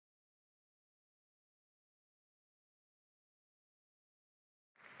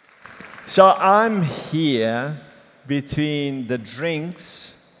So I'm here between the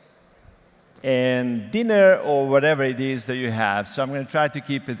drinks and dinner or whatever it is that you have. So I'm going to try to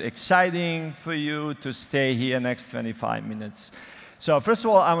keep it exciting for you to stay here next 25 minutes. So first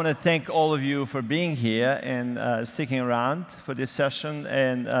of all, I want to thank all of you for being here and sticking around for this session.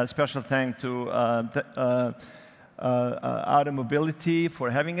 And a special thank to AutoMobility for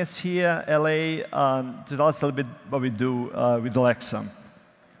having us here, LA, to tell us a little bit what we do with Alexa.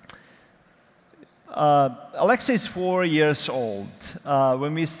 Alexa is 4 years old.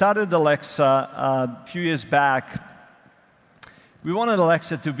 When we started Alexa a few years back, we wanted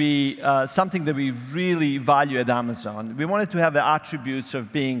Alexa to be something that we really value at Amazon. We wanted to have the attributes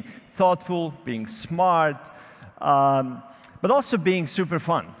of being thoughtful, being smart, but also being super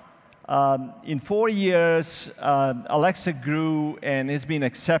fun. In 4 years, Alexa grew and has been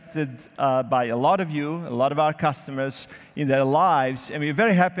accepted by a lot of you, a lot of our customers in their lives, and we're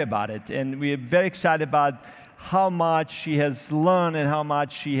very happy about it. And we're very excited about how much she has learned and how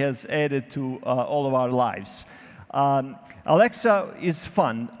much she has added to all of our lives. Alexa is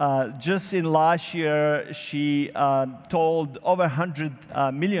fun. Just in last year, she told over 100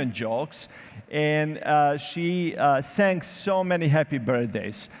 million jokes, and she sang so many happy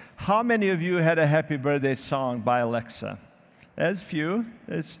birthdays. How many of you had a happy birthday song by Alexa? There's few.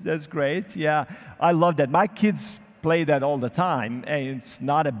 That's great. Yeah, I love that. My kids play that all the time. And it's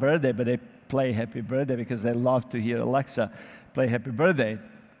not a birthday, but they play happy birthday because they love to hear Alexa play happy birthday.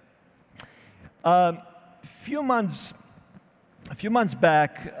 A few months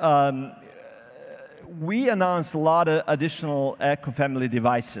back, we announced a lot of additional Echo family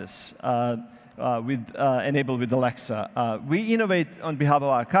devices enabled with Alexa. We innovate on behalf of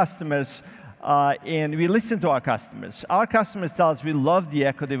our customers, and we listen to our customers. Our customers tell us we love the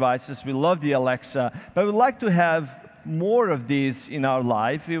Echo devices, we love the Alexa, but we'd like to have more of these in our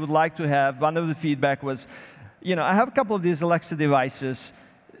life. We would like to have, one of the feedback was, I have a couple of these Alexa devices.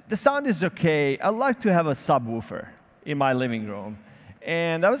 The sound is okay. I'd like to have a subwoofer in my living room.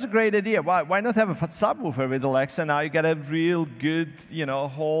 And that was a great idea. Why not have a subwoofer with Alexa? Now you get a real good,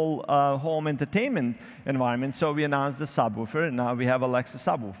 whole home entertainment environment. So we announced the subwoofer, and now we have Alexa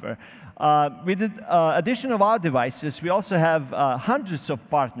subwoofer. With the addition of our devices, we also have hundreds of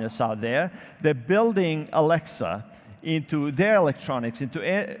partners out there. They're building Alexa into their electronics, into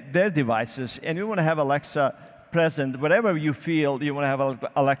their devices, and we want to have Alexa present wherever you feel you want to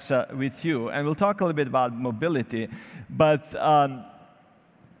have Alexa with you. And we'll talk a little bit about mobility, but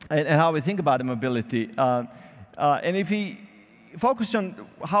and how we think about mobility. And if we focus on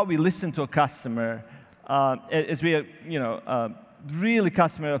how we listen to a customer, as we are, really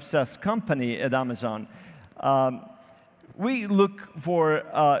customer-obsessed company at Amazon, we look for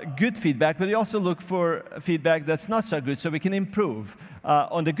good feedback, but we also look for feedback that's not so good, so we can improve.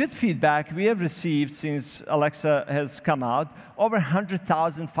 On the good feedback, we have received, since Alexa has come out, over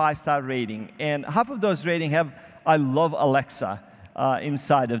 100,000 five-star rating. And half of those ratings have "I love Alexa"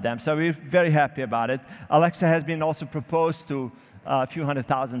 inside of them. So we're very happy about it. Alexa has been also proposed to a few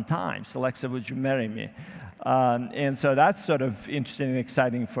 100,000 times. Alexa, would you marry me? And so that's sort of interesting and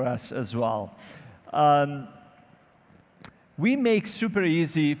exciting for us as well. We make super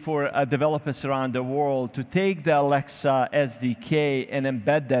easy for developers around the world to take the Alexa SDK and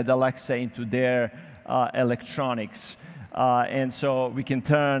embed that Alexa into their electronics. And so we can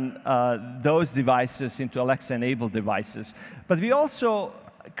turn those devices into Alexa-enabled devices. But we also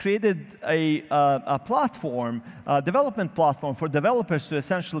created a platform, a development platform for developers to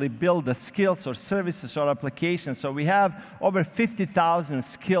essentially build the skills or services or applications. So we have over 50,000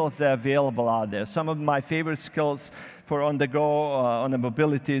 skills that are available out there. Some of my favorite skills for on the go, on the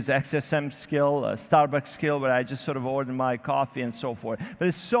mobility is XSM skill, Starbucks skill, where I just sort of order my coffee and so forth. But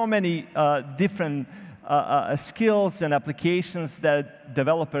there's so many different skills and applications that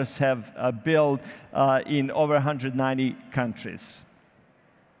developers have built in over 190 countries.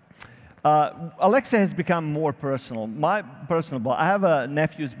 Alexa has become more personal. I have a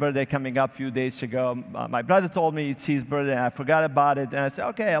nephew's birthday coming up a few days ago. My brother told me it's his birthday, and I forgot about it. And I said,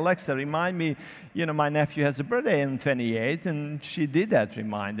 okay, Alexa, remind me, my nephew has a birthday on 28, and she did that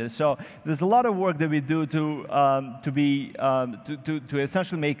reminder. So there's a lot of work that we do to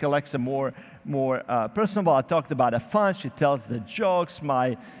essentially make Alexa more personable. I talked about a fun. She tells the jokes.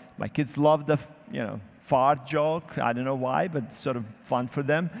 My kids love the, fart joke. I don't know why, but it's sort of fun for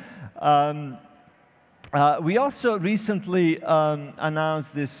them. We also recently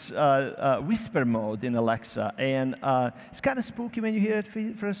announced this whisper mode in Alexa, and it's kind of spooky when you hear it for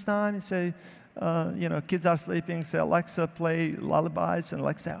the first time. You say, kids are sleeping, say, Alexa, play lullabies, and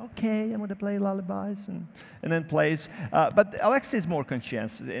Alexa, okay, I'm going to play lullabies, and then plays. But Alexa is more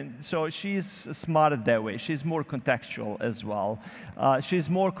conscientious, and so she's smarter that way. She's more contextual as well. She's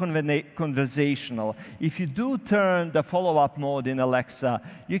more conversational. If you do turn the follow-up mode in Alexa,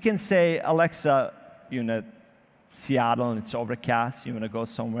 you can say, Alexa, Seattle, and it's overcast. You want to go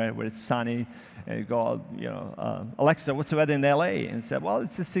somewhere where it's sunny, and you go, Alexa, what's the weather in LA? And say, well,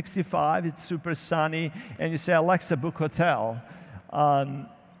 it's a 65, it's super sunny. And you say, Alexa, book hotel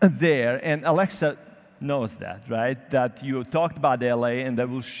there. And Alexa knows that, right? That you talked about LA, and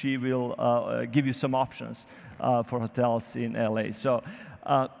that she will give you some options for hotels in LA. So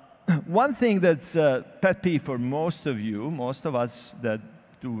one thing that's a pet peeve for most of us that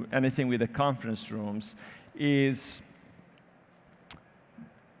do anything with the conference rooms, is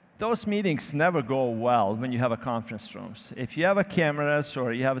those meetings never go well when you have a conference rooms. If you have a cameras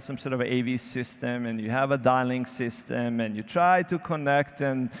or you have some sort of AV system and you have a dialing system and you try to connect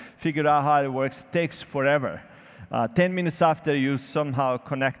and figure out how it works, it takes forever. 10 minutes after you somehow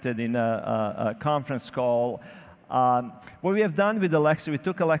connected in a conference call. What we have done with Alexa, we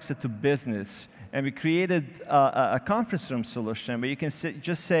took Alexa to business, and we created a conference room solution where you can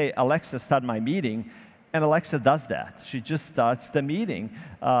just say, Alexa, start my meeting. And Alexa does that. She just starts the meeting.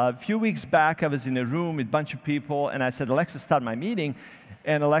 A few weeks back, I was in a room with a bunch of people, and I said, Alexa, start my meeting.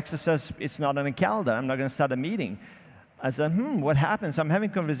 And Alexa says, it's not on a calendar. I'm not going to start a meeting. I said, what happens? I'm having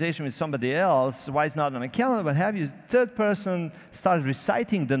a conversation with somebody else. Why is it not on a calendar? What have you? Third person started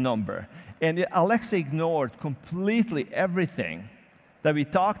reciting the number. And Alexa ignored completely everything that we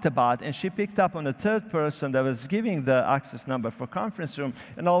talked about, and she picked up on the third person that was giving the access number for conference room,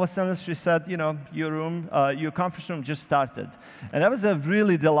 and all of a sudden she said, your conference room just started. And that was a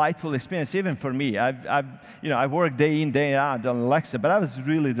really delightful experience, even for me. I work day in, day out on Alexa, but that was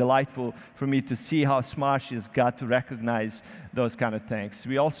really delightful for me to see how smart she's got to recognize those kind of things.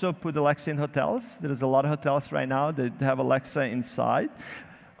 We also put Alexa in hotels. There's a lot of hotels right now that have Alexa inside.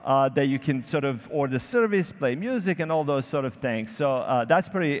 That you can sort of order service, play music, and all those sort of things. So that's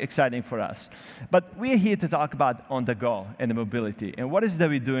pretty exciting for us. But we're here to talk about on the go and the mobility. And what is that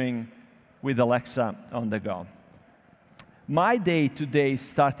we're doing with Alexa on the go? My day today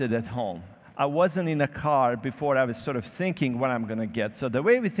started at home. I wasn't in a car before I was sort of thinking what I'm going to get. So the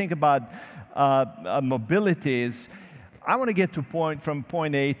way we think about mobility is, I want to get from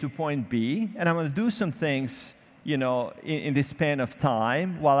point A to point B, and I'm going to do some things in this span of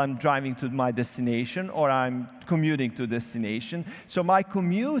time while I'm driving to my destination or I'm commuting to destination. So my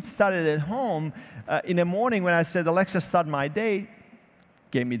commute started at home in the morning when I said, Alexa, start my day,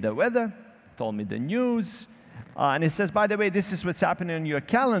 gave me the weather, told me the news, and it says, by the way, this is what's happening on your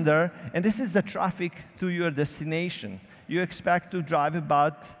calendar, and this is the traffic to your destination. You expect to drive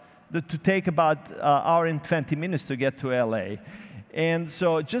to take about an hour and 20 minutes to get to LA. And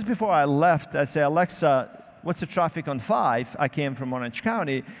so just before I left, I said, Alexa, what's the traffic on 5? I came from Orange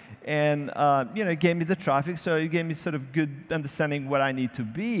County, and it gave me the traffic, so it gave me sort of good understanding where I need to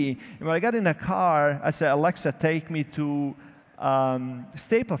be. And when I got in the car, I said, Alexa, take me to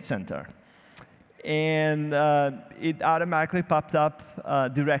Staples Center. And it automatically popped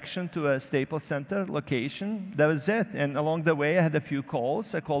up direction to a Staples Center location. That was it. And along the way, I had a few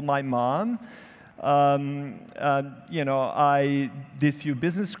calls. I called my mom. I did a few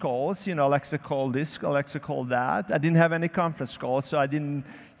business calls. Alexa called this, Alexa called that. I didn't have any conference calls, so I didn't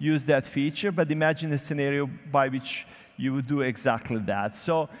use that feature. But imagine a scenario by which you would do exactly that.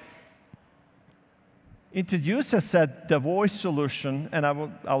 So introducer said the voice solution, and I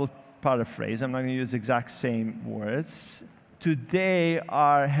will paraphrase. I'm not going to use exact same words. Today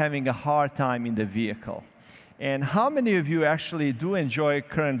are having a hard time in the vehicle. And how many of you actually do enjoy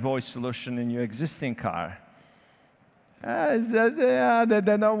current voice solution in your existing car? They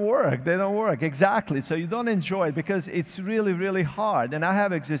don't work. They don't work. Exactly. So you don't enjoy it because it's really, really hard. And I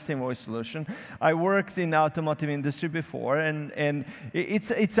have existing voice solution. I worked in the automotive industry before, and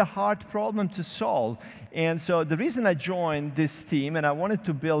it's a hard problem to solve. And so the reason I joined this team and I wanted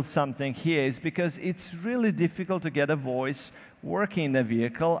to build something here is because it's really difficult to get a voice working in a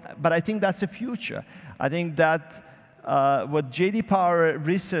vehicle, but I think that's a future. I think that what J.D. Power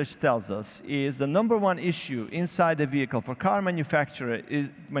research tells us is the #1 issue inside the vehicle for car manufacturers is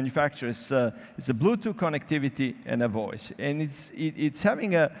a Bluetooth connectivity and a voice. And it's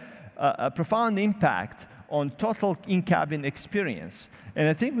having a profound impact on total in-cabin experience. And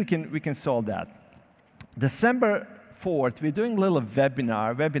I think we can solve that. December 4th, we're doing a little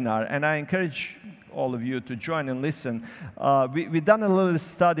webinar, and I encourage all of you to join and listen. We've done a little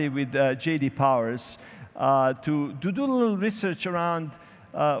study with J.D. Powers to do a little research around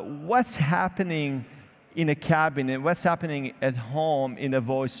what's happening in a cabin and what's happening at home in the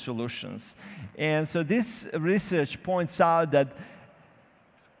voice solutions. And so this research points out that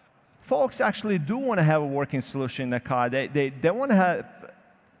folks actually do want to have a working solution in the car. They want to have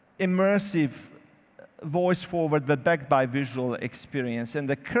immersive voice forward but backed by visual experience. And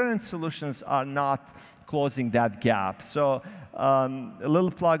the current solutions are not closing that gap. So a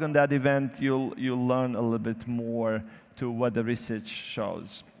little plug on that event, you'll learn a little bit more to what the research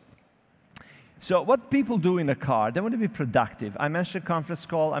shows. So what people do in a car, they want to be productive. I mentioned conference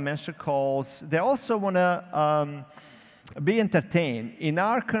call, I mentioned calls. They also want to be entertained. In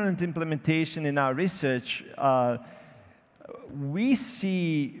our current implementation, in our research, we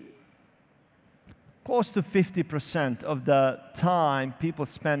see close to 50% of the time people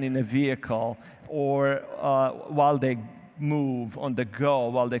spend in a vehicle or while they move on the go,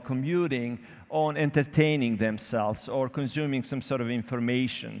 while they're commuting, on entertaining themselves or consuming some sort of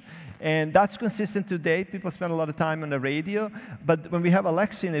information. And that's consistent today. People spend a lot of time on the radio. But when we have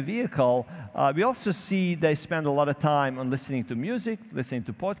Alexa in a vehicle, we also see they spend a lot of time on listening to music, listening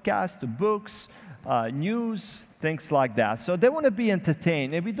to podcasts, to books, news, things like that. So they want to be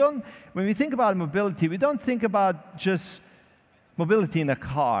entertained. And when we think about mobility, we don't think about just mobility in a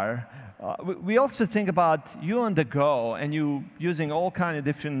car. We also think about you on the go and you using all kinds of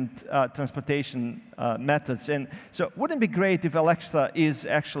different transportation methods. And so wouldn't it be great if Alexa is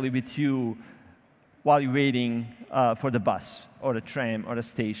actually with you while you're waiting for the bus or the tram or the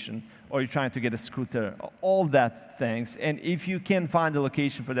station, or you're trying to get a scooter, all that things. And if you can find a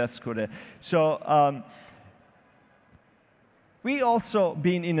location for that scooter. So we also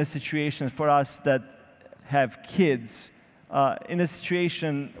been in a situation for us that have kids in a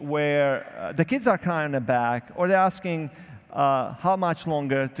situation where the kids are crying in the back, or they're asking how much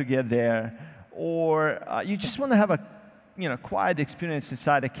longer to get there, or you just want to have a quiet experience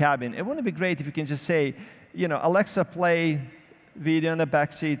inside the cabin. It wouldn't be great if you can just say, Alexa, play video in the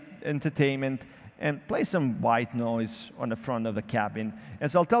backseat entertainment, and play some white noise on the front of the cabin.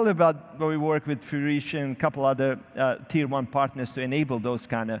 And so I'll tell you about where we work with Furish and a couple other Tier 1 partners to enable those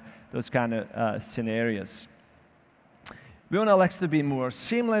kind of scenarios. We want Alexa to be more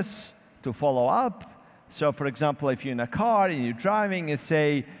seamless, to follow up. So for example, if you're in a car and you're driving and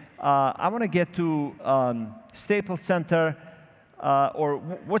say, I want to get to Staples Center, or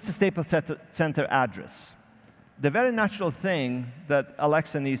what's the Staples Center address? The very natural thing that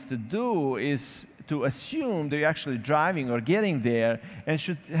Alexa needs to do is to assume that you're actually driving or getting there and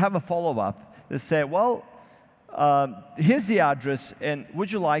should have a follow-up that say, well, here's the address, and would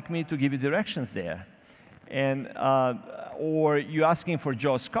you like me to give you directions there? And or you're asking for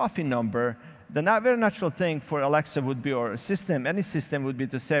Joe's coffee number, the very natural thing for Alexa would be, or any system would be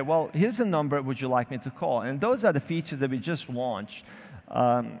to say, well, here's a number, would you like me to call? And those are the features that we just launched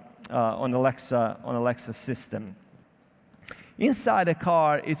on Alexa system. Inside a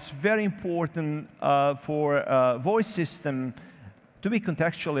car, it's very important for a voice system to be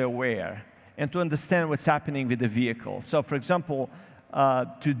contextually aware and to understand what's happening with the vehicle. So for example,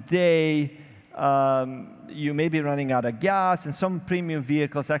 today, you may be running out of gas, and some premium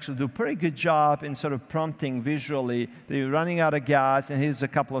vehicles actually do a pretty good job in sort of prompting visually that you're running out of gas, and here's a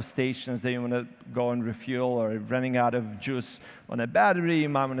couple of stations that you want to go and refuel, or running out of juice on a battery, you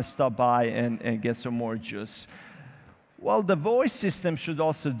might want to stop by and get some more juice. Well, the voice system should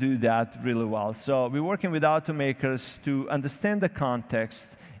also do that really well. So we're working with automakers to understand the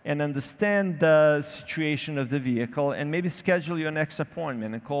context and understand the situation of the vehicle, and maybe schedule your next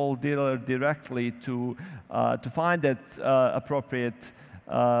appointment and call dealer directly to find that appropriate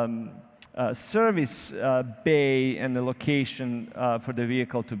service bay and the location for the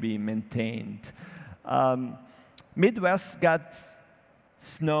vehicle to be maintained. Midwest got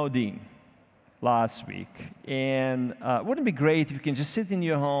snowed in last week, and wouldn't it be great if you can just sit in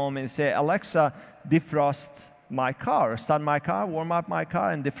your home and say, Alexa, defrost my car, or start my car, warm up my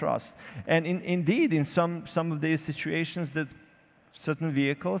car, and defrost. And indeed, in some of these situations, that certain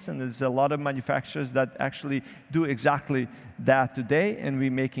vehicles, and there's a lot of manufacturers that actually do exactly that today, and we're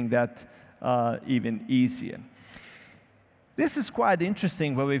making that even easier. This is quite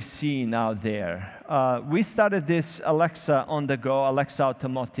interesting what we've seen out there. We started this Alexa on the go, Alexa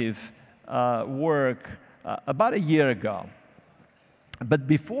Automotive work about a year ago. But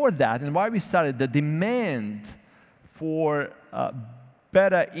before that, and why we started, the demand for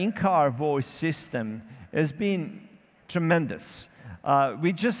better in-car voice system has been tremendous.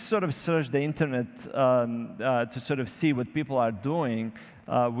 We just sort of searched the internet to sort of see what people are doing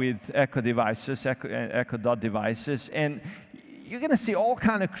with Echo devices, Echo Dot devices, and you're going to see all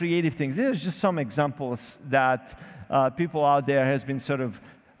kind of creative things. These are just some examples that people out there has been sort of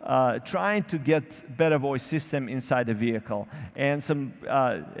trying to get better voice system inside the vehicle. And some,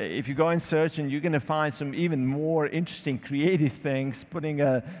 if you go and search, and you're going to find some even more interesting creative things, putting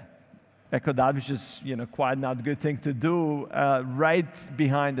a Echo Dot, which is quite not a good thing to do, right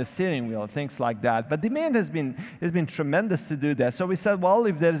behind the steering wheel, things like that. But demand has been tremendous to do that. So we said, well,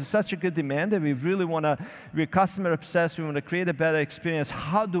 if there's such a good demand and we really want to, we're customer obsessed, we want to create a better experience,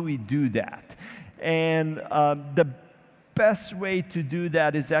 how do we do that? And the best way to do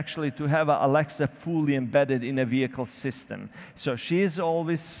that is actually to have Alexa fully embedded in a vehicle system. So she is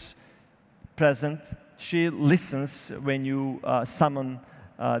always present. She listens when you summon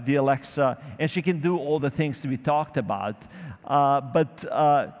the Alexa, and she can do all the things we talked about. But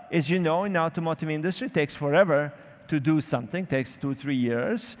as you know, in the automotive industry, it takes forever to do something. It takes 2-3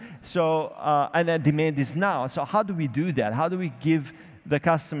 years. So, and the demand is now. So how do we do that? How do we give the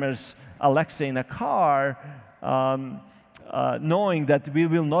customers Alexa in a car, knowing that we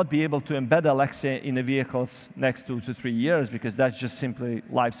will not be able to embed Alexa in the vehicles next 2 to 3 years, because that's just simply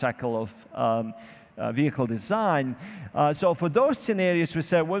life cycle of vehicle design. So for those scenarios, we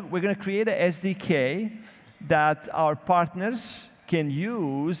said we're going to create an SDK that our partners can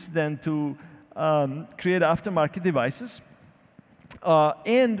use then to create aftermarket devices.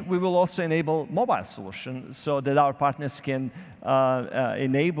 And we will also enable mobile solutions so that our partners can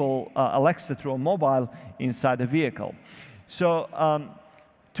enable Alexa through a mobile inside the vehicle. So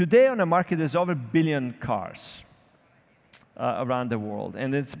today on the market, there's over 1 billion cars around the world.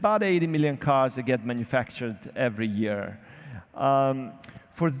 And it's about 80 million cars that get manufactured every year.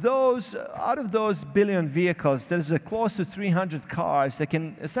 For those, out of those 1 billion vehicles, there's close to 300 cars that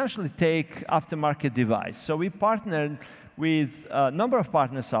can essentially take aftermarket device. So we partnered with a number of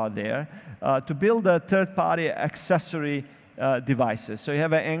partners out there to build a third-party accessory devices. So you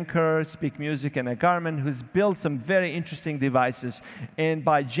have an Anchor, Speak Music, and a Garmin who's built some very interesting devices. And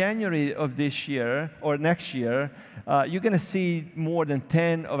by January of this year, or next year, you're going to see more than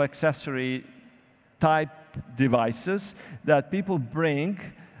 10 of accessory type devices that people bring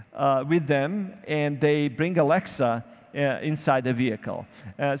with them, and they bring Alexa inside the vehicle.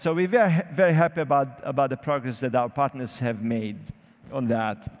 So we're very, very happy about the progress that our partners have made on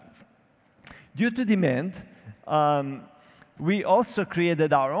that. Due to demand, we also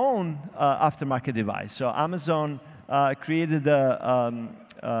created our own aftermarket device. So Amazon created the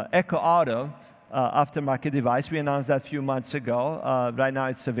Echo Auto aftermarket device. We announced that a few months ago. Right now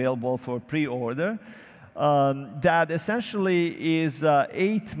it's available for pre-order. That essentially is an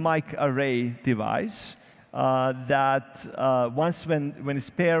 8-mic array device that once when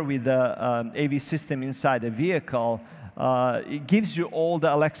it's paired with the AV system inside the vehicle, it gives you all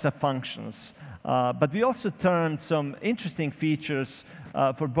the Alexa functions. But we also turned some interesting features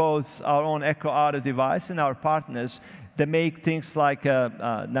for both our own Echo Auto device and our partners that make things like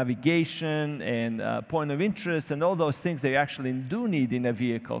navigation and point of interest and all those things that you actually do need in a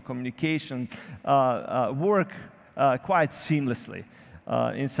vehicle, communication, work quite seamlessly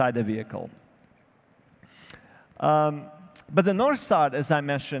inside the vehicle. But the North Star, as I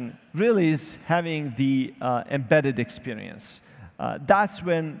mentioned, really is having the embedded experience. That's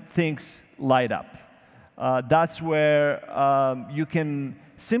when things light up. That's where you can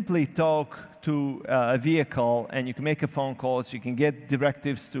simply talk to a vehicle and you can make a phone call, so you can get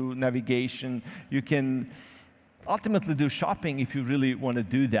directives to navigation. You can ultimately do shopping if you really want to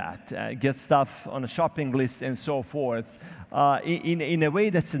do that, get stuff on a shopping list and so forth, in a way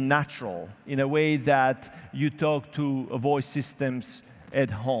that's natural, in a way that you talk to voice systems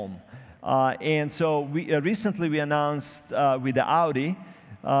at home. And so recently we announced with the Audi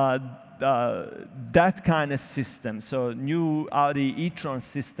that kind of system. So new Audi e-tron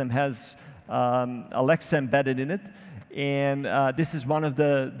system has Alexa embedded in it. And this is one of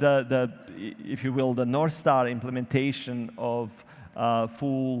the, if you will, the North Star implementation of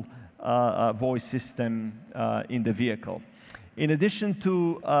full voice system in the vehicle. In addition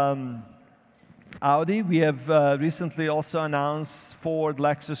to Audi, we have recently also announced Ford,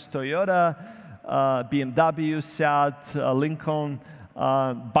 Lexus, Toyota, BMW, Seat, Lincoln.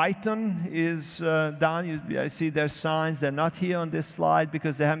 Byton is down. I see their signs. They're not here on this slide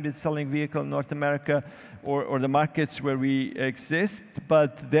because they haven't been selling vehicles in North America or the markets where we exist,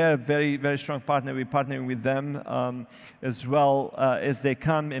 but they're a very, very strong partner. We're partnering with them as well as they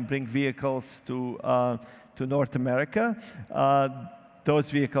come and bring vehicles to North America.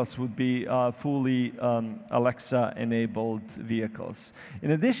 Those vehicles would be fully Alexa-enabled vehicles. In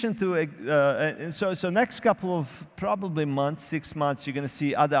addition to, so next couple of probably months, 6 months, you're going to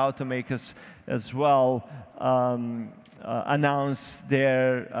see other automakers as well announce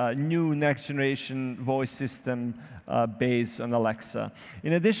their new next-generation voice system based on Alexa.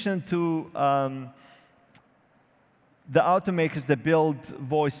 In addition to the automakers that build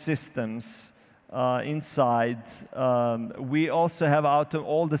voice systems inside, we also have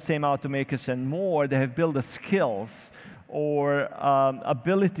all the same automakers and more that have built the skills or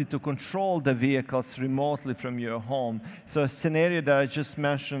ability to control the vehicles remotely from your home. So a scenario that I just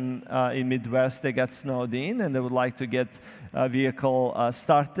mentioned in Midwest, they got snowed in and they would like to get a vehicle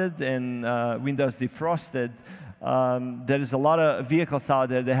started and windows defrosted. There is a lot of vehicles out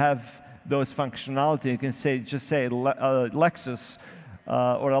there that have those functionality. You can just say Lexus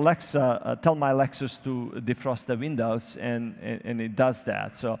or Alexa, tell my Lexus to defrost the windows, and it does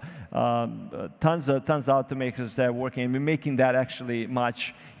that. So tons of automakers that are working, and we're making that actually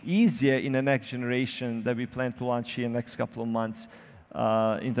much easier in the next generation that we plan to launch here in the next couple of months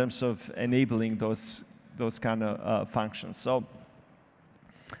in terms of enabling those kind of functions. So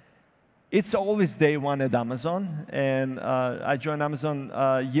it's always day one at Amazon, and I joined Amazon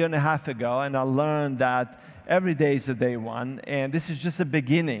a year and a half ago, and I learned that every day is a day one, and this is just a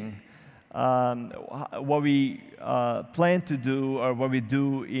beginning. What we plan to do, or what we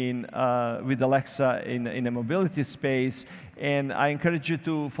do with Alexa in the mobility space, and I encourage you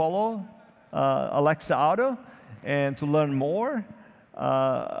to follow Alexa Auto and to learn more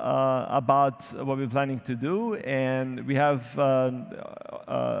about what we're planning to do. And we have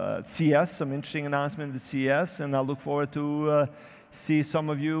CES, some interesting announcement at CES, and I look forward to see some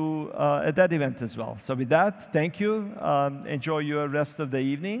of you at that event as well. So with that, thank you. Enjoy your rest of the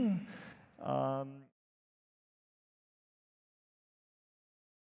evening.